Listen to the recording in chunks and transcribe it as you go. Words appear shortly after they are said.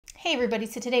Hey everybody,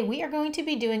 so today we are going to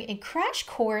be doing a crash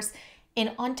course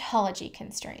in ontology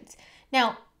constraints.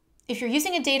 Now, if you're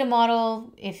using a data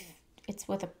model, if it's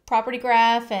with a property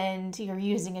graph and you're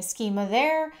using a schema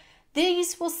there,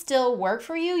 these will still work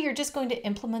for you. You're just going to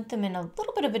implement them in a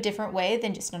little bit of a different way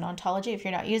than just an ontology if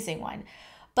you're not using one.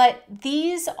 But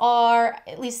these are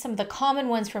at least some of the common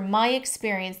ones from my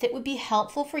experience that would be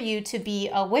helpful for you to be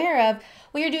aware of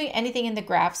when you're doing anything in the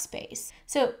graph space.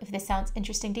 So if this sounds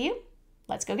interesting to you,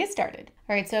 let's go get started.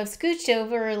 All right, so I've scooched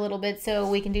over a little bit so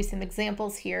we can do some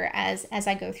examples here as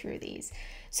I go through these.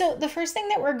 So the first thing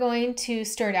that we're going to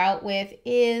start out with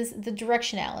is the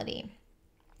directionality.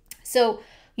 So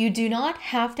you do not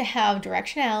have to have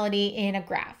directionality in a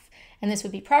graph, and this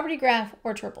would be property graph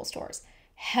or triple stores.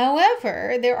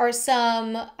 However, there are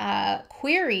some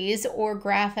queries or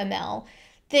graph ML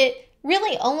that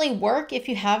really only work if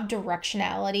you have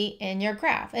directionality in your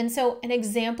graph. And so an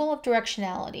example of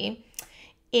directionality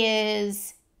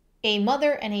is a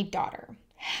mother and a daughter.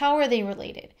 How are they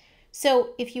related? So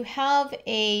if you have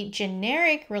a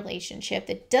generic relationship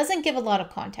that doesn't give a lot of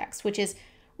context, which is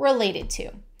related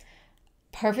to,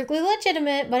 perfectly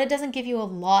legitimate, but it doesn't give you a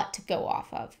lot to go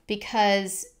off of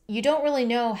because you don't really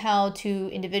know how two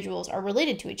individuals are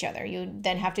related to each other. You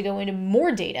then have to go into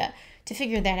more data to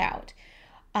figure that out.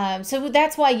 So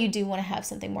that's why you do want to have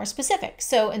something more specific.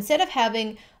 So instead of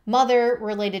having mother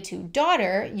related to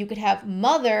daughter, you could have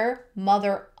mother,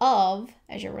 mother of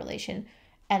as your relation,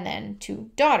 and then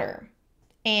to daughter.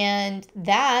 And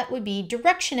that would be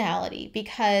directionality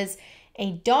because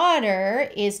a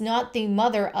daughter is not the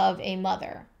mother of a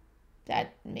mother.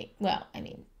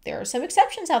 There are some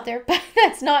exceptions out there, but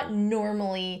that's not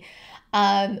normally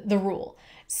the rule.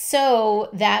 So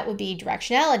that would be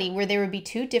directionality, where there would be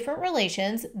two different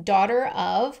relations, daughter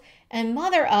of and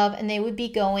mother of, and they would be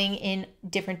going in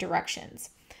different directions.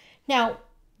 Now,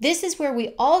 this is where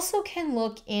we also can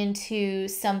look into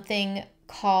something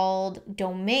called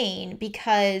domain,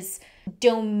 because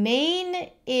domain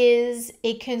is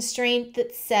a constraint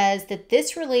that says that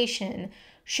this relation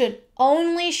should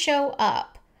only show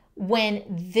up when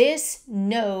this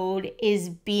node is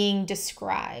being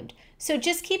described. So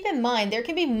just keep in mind, there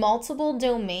can be multiple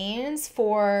domains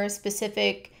for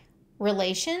specific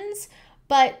relations,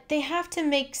 but they have to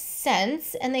make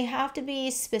sense and they have to be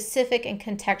specific and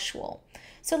contextual.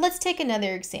 So let's take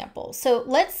another example. So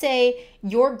let's say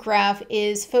your graph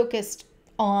is focused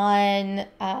on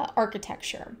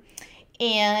architecture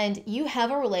and you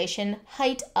have a relation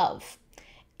height of,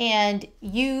 and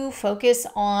you focus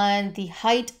on the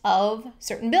height of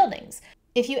certain buildings.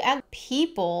 If you add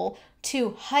people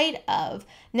to height of,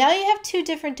 now you have two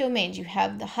different domains. You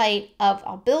have the height of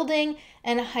a building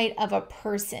and a height of a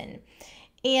person.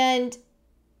 And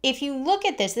if you look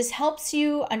at this, this helps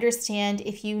you understand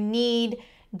if you need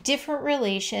different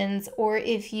relations or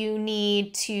if you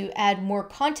need to add more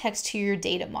context to your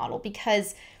data model,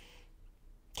 because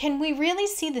can we really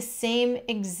see the same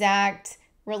exact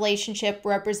relationship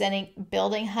representing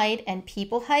building height and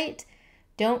people height?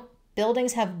 Don't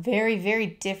buildings have very, very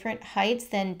different heights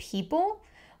than people?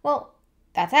 Well,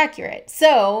 that's accurate.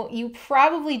 So you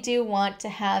probably do want to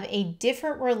have a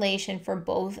different relation for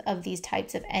both of these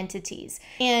types of entities.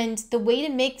 And the way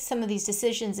to make some of these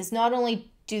decisions is not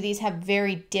only do these have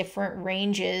very different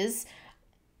ranges,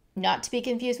 not to be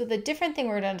confused with a different thing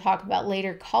we're going to talk about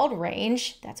later called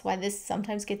range. That's why this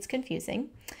sometimes gets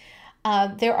confusing.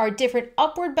 There are different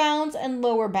upward bounds and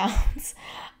lower bounds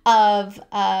of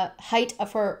height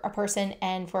for a person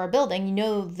and for a building. You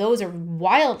know, those are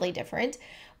wildly different,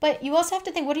 but you also have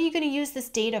to think, what are you going to use this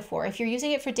data for? If you're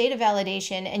using it for data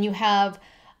validation and you have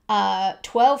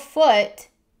 12 foot,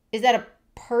 is that a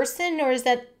person or is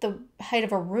that the height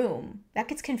of a room? That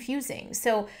gets confusing.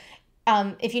 So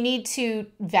if you need to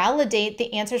validate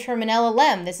the answers from an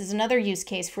LLM, this is another use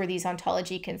case for these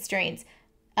ontology constraints.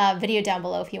 Video down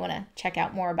below if you want to check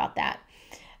out more about that.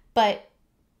 But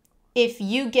if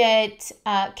you get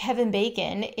Kevin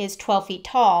Bacon is 12 feet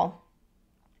tall,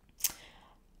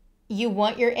 you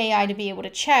want your AI to be able to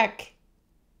check,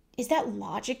 is that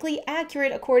logically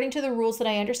accurate according to the rules that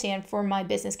I understand for my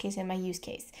business case and my use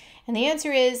case? And the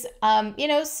answer is,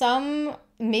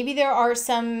 maybe there are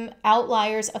some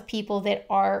outliers of people that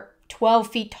are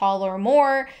 12 feet tall or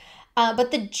more,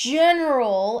 but the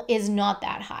general is not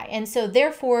that high. And so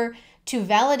therefore, to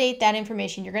validate that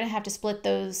information, you're going to have to split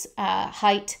those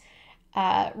height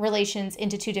relations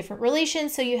into two different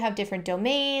relations. So you have different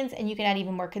domains and you can add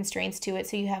even more constraints to it.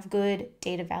 So you have good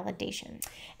data validation.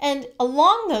 And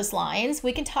along those lines,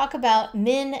 we can talk about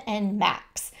min and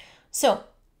max. So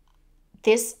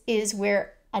this is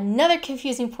where another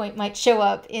confusing point might show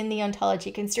up in the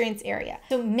ontology constraints area.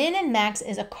 So min and max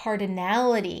is a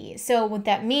cardinality. So what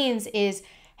that means is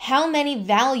how many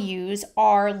values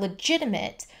are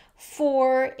legitimate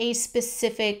for a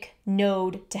specific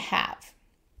node to have.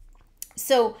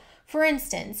 So for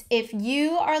instance, if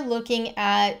you are looking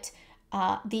at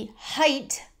the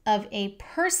height of a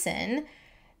person,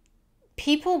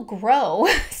 people grow.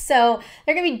 So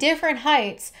there are going to be different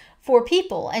heights for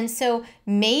people. And so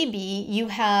maybe you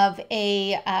have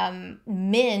a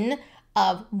min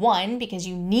of 1 because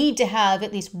you need to have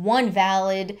at least one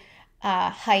valid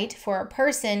height for a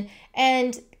person.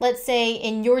 And let's say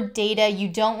in your data, you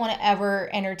don't want to ever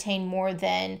entertain more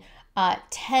than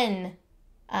 10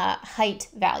 height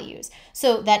values.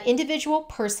 So that individual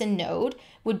person node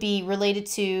would be related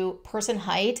to person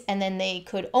height, and then they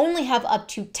could only have up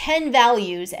to 10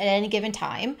 values at any given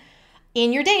time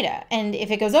in your data. And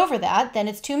if it goes over that, then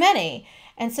it's too many.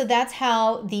 And so that's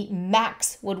how the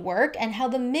max would work and how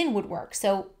the min would work.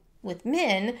 So with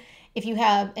min, if you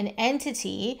have an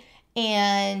entity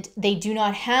and they do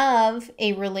not have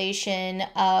a relation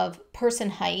of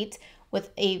person height with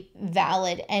a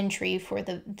valid entry for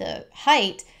the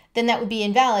height, then that would be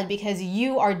invalid because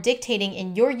you are dictating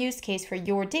in your use case for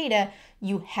your data,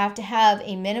 you have to have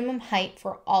a minimum height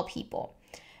for all people.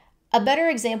 A better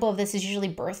example of this is usually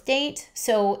birth date.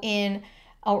 So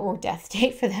or death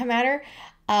date for that matter,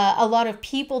 a lot of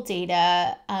people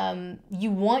data,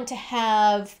 you want to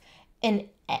have an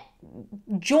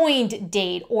joined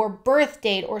date or birth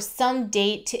date or some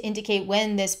date to indicate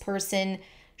when this person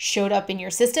showed up in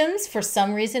your systems for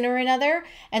some reason or another.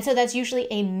 And so that's usually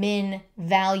a min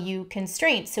value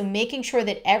constraint. So making sure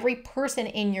that every person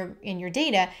in your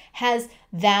data has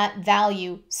that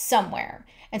value somewhere.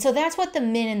 And so that's what the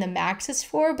min and the max is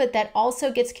for, but that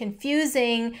also gets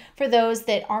confusing for those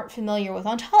that aren't familiar with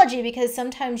ontology because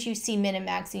sometimes you see min and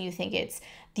max and you think it's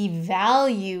the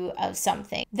value of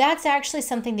something. That's actually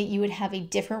something that you would have a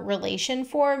different relation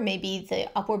for, maybe the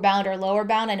upward bound or lower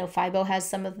bound. I know Fibo has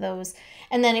some of those.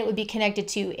 And then it would be connected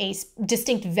to a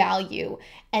distinct value.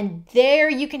 And there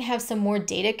you can have some more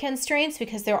data constraints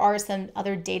because there are some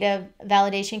other data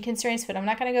validation constraints, but I'm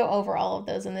not going to go over all of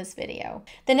those in this video.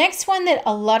 The next one that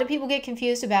a lot of people get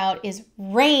confused about is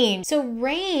range. So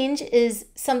range is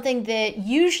something that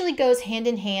usually goes hand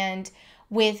in hand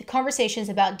with conversations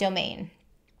about domain.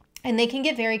 And they can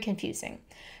get very confusing.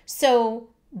 So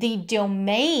the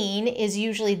domain is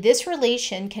usually this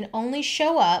relation can only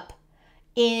show up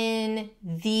in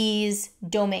these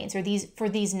domains or for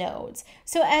these nodes.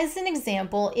 So as an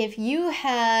example, if you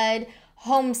had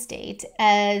home state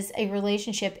as a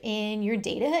relationship in your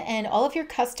data and all of your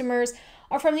customers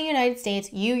are from the United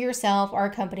States, you yourself are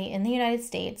a company in the United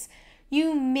States,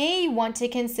 you may want to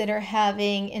consider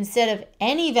having, instead of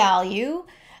any value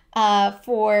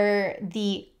for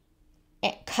the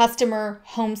customer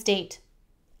home state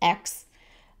X,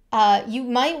 you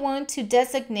might want to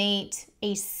designate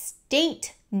a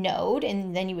state node,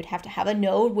 and then you would have to have a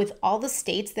node with all the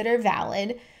states that are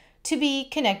valid to be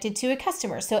connected to a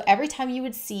customer. So every time you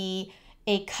would see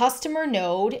a customer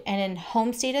node and a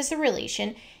home state as a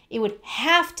relation, it would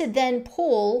have to then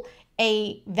pull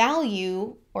a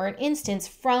value or an instance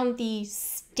from the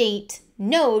state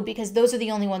node because those are the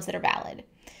only ones that are valid.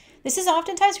 This is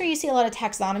oftentimes where you see a lot of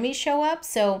taxonomies show up.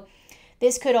 So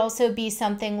this could also be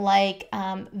something like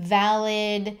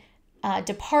valid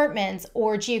departments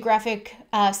or geographic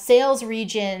sales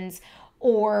regions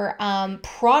or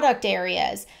product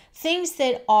areas, things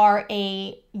that are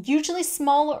a usually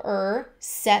smaller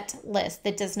set list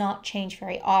that does not change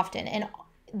very often. And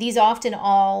these often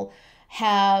all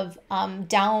have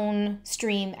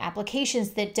downstream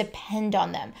applications that depend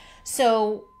on them.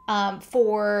 So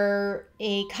for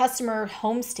a customer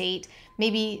home state,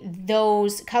 maybe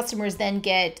those customers then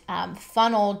get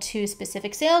funneled to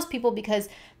specific salespeople because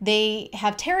they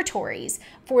have territories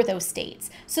for those states.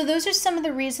 So those are some of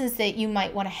the reasons that you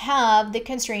might want to have the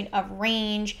constraint of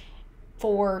range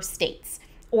for states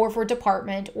or for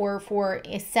department or for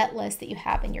a set list that you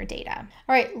have in your data.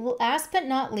 All right, last but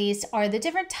not least are the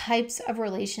different types of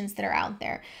relations that are out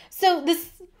there. So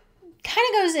this kind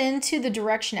of goes into the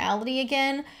directionality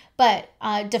again, but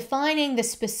defining the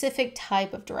specific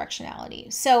type of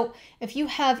directionality. So if you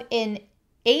have an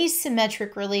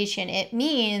asymmetric relation, it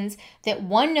means that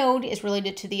one node is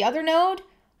related to the other node,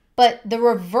 but the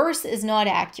reverse is not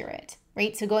accurate,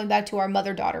 right? So going back to our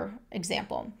mother-daughter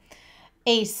example,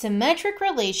 a symmetric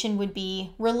relation would be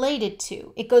related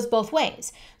to. It goes both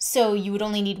ways. So you would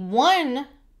only need one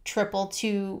triple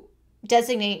to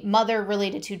designate mother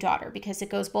related to daughter because it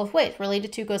goes both ways.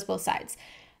 Related to goes both sides.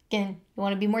 Again, you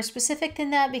want to be more specific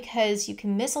than that because you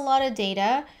can miss a lot of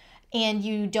data and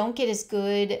you don't get as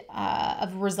good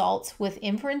of results with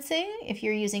inferencing if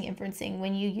you're using inferencing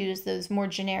when you use those more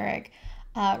generic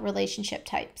relationship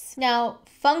types. Now,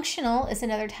 functional is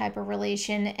another type of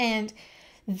relation, and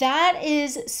that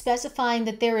is specifying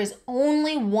that there is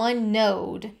only one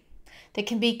node that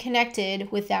can be connected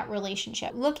with that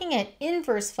relationship. Looking at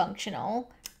inverse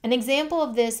functional, an example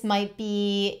of this might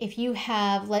be if you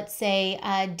have, let's say,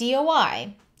 a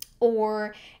DOI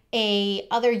or a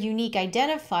other unique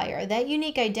identifier. That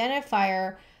unique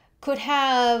identifier could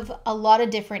have a lot of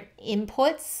different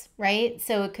inputs, right?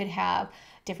 So it could have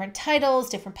different titles,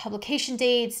 different publication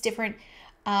dates, different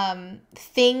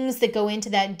things that go into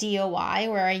that DOI,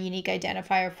 or a unique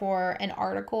identifier for an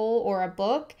article or a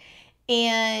book.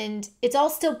 And it's all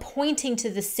still pointing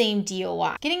to the same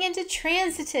DOI. Getting into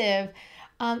transitive,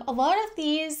 a lot of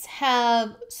these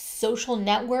have social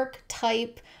network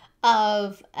type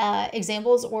of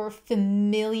examples, or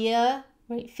familia,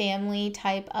 right? Family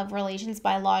type of relations,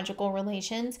 biological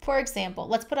relations. For example,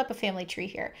 let's put up a family tree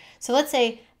here. So let's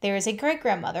say there is a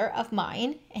great-grandmother of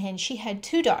mine and she had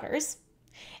 2 daughters.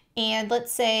 And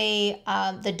let's say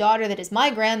the daughter that is my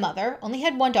grandmother only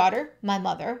had 1 daughter, my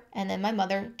mother, and then my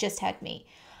mother just had me.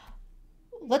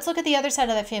 Let's look at the other side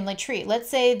of that family tree. Let's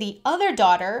say the other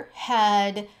daughter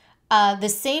had the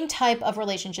same type of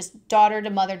relation, just daughter to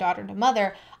mother, daughter to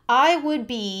mother. I would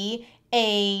be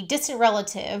a distant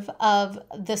relative of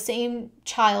the same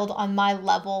child on my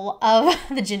level of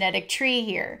the genetic tree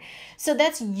here. So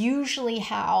that's usually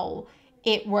how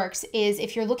it works, is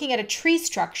if you're looking at a tree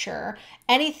structure,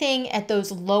 anything at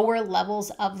those lower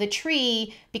levels of the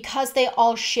tree, because they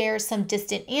all share some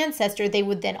distant ancestor, they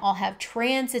would then all have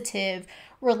transitive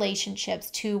relationships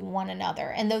to one another.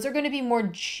 And those are going to be more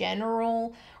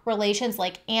general relations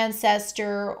like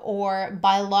ancestor or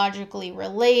biologically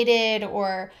related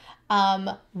or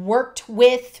worked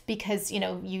with, because you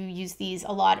use these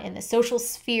a lot in the social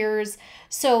spheres.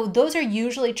 So those are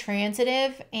usually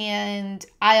transitive, and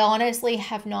I honestly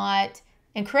have not,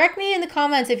 and correct me in the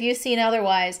comments if you've seen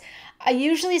otherwise, I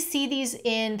usually see these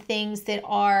in things that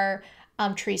are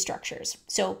tree structures.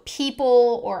 So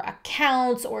people or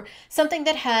accounts or something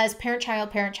that has parent,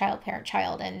 child, parent, child, parent,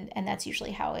 child, and that's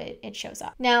usually how it shows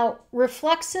up. Now,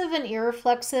 reflexive and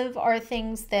irreflexive are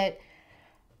things that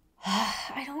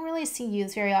I don't really see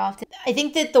used very often. I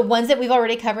think that the ones that we've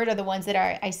already covered are the ones that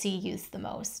I see used the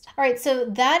most. All right, so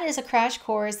that is a crash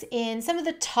course in some of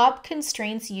the top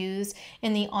constraints used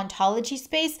in the ontology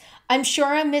space. I'm sure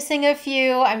I'm missing a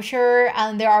few. I'm sure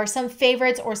there are some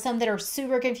favorites or some that are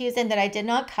super confusing that I did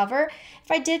not cover. If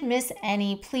I did miss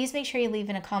any, please make sure you leave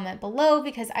in a comment below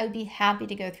because I would be happy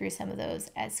to go through some of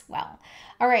those as well.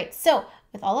 All right, so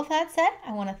with all of that said,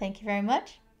 I want to thank you very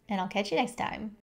much, and I'll catch you next time.